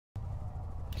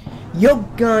Yo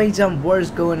guys, and what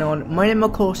is going on? My name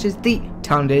of course is the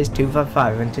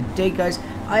TownDays255, and today guys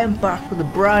I am back with a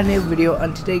brand new video,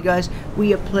 and today guys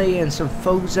we are playing some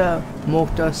Forza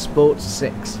Motorsport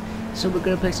 6. So we're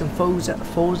going to play some Forza.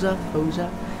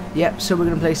 Yep, so we're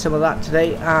going to play some of that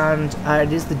today, and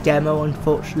it is the demo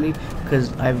unfortunately,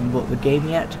 because I haven't bought the game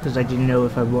yet, because I didn't know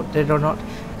if I wanted it or not,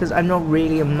 because I'm not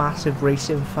really a massive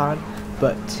racing fan.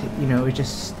 But you know, it's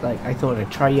just like I thought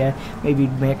I'd try it, maybe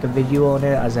make a video on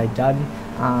it as I done,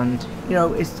 and you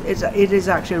know, it is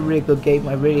actually a really good game.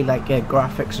 I really like it.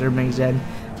 Graphics are amazing,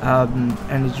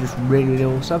 and it's just really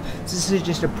awesome. So this is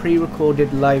just a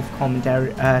pre-recorded live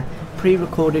commentary,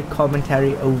 pre-recorded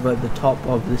commentary over the top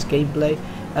of this gameplay,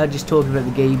 just talking about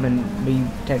the game and me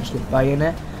potentially buying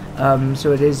it.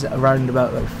 So it is around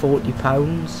about like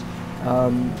 £40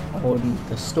 on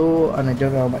the store, and I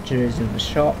don't know how much it is in the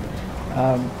shop.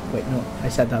 Wait, no, I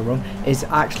said that wrong. It's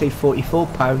actually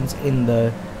 £44 in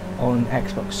the on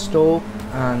Xbox store,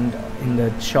 and in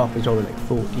the shop is only like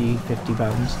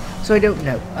 £40–50. So I don't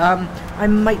know. I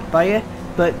might buy it,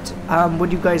 but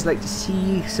would you guys like to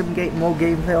see some more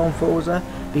gameplay on Forza?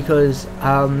 Because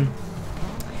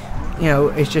you know,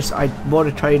 it's just I want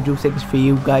to try and do things for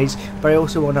you guys, but I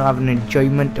also want to have an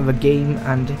enjoyment of a game,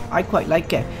 and I quite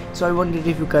like it. So I wondered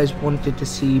if you guys wanted to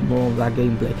see more of that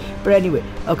gameplay. But anyway,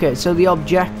 okay, so the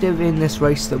objective in this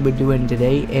race that we're doing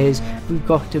today is we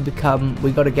got to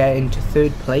get into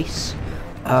third place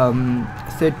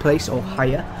or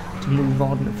higher to move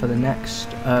on for the next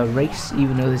race.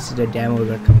 Even though this is a demo, we've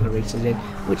got a couple of races in,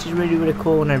 which is really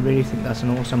cool, and I really think that's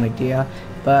an awesome idea.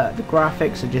 But the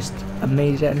graphics are just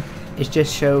amazing. It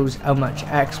just shows how much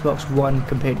Xbox One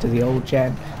compared to the old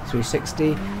gen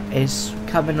 360 is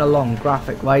coming along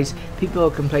graphic wise. People are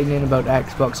complaining about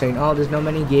Xbox, saying, oh, there's not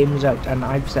many games out, and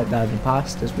I've said that in the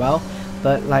past as well,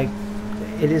 but like,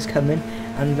 it is coming,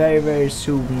 and very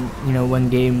soon, you know, when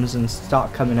games and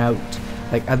start coming out,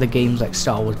 like other games like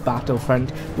Star Wars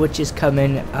Battlefront, which is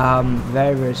coming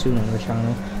very soon on the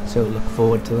channel, so look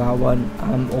forward to that one.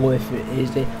 Or if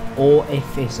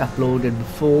it's uploaded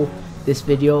before this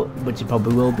video, which it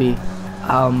probably will be,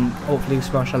 hopefully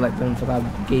smash a like button for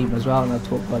that game as well, and I'll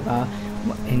talk about that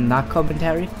in that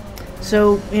commentary.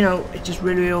 So you know, it's just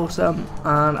really awesome,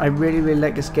 and I really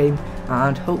like this game,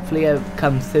 and hopefully I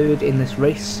come third in this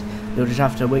race. You'll just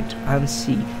have to wait and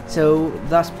see. So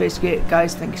that's basically it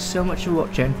guys. Thank you so much for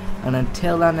watching, and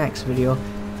until that next video,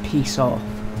 peace off.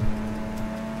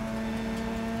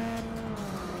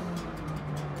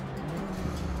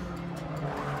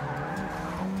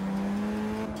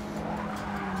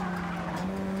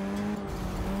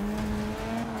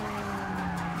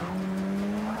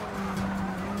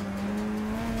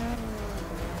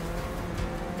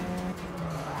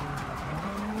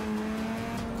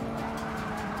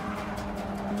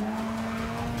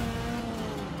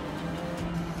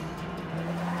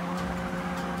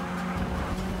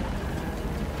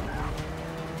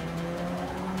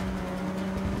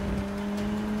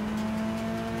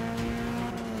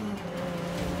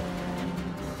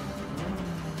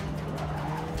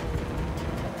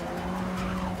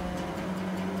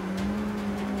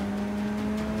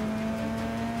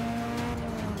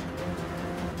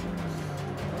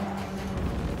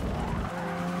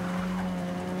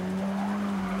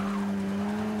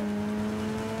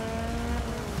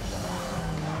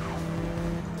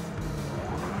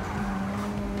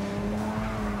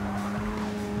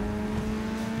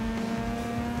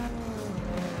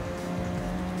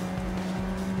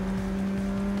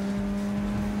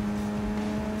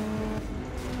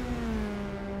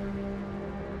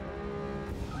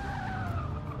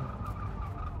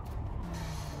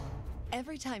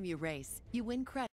 Every time you race, you win credit.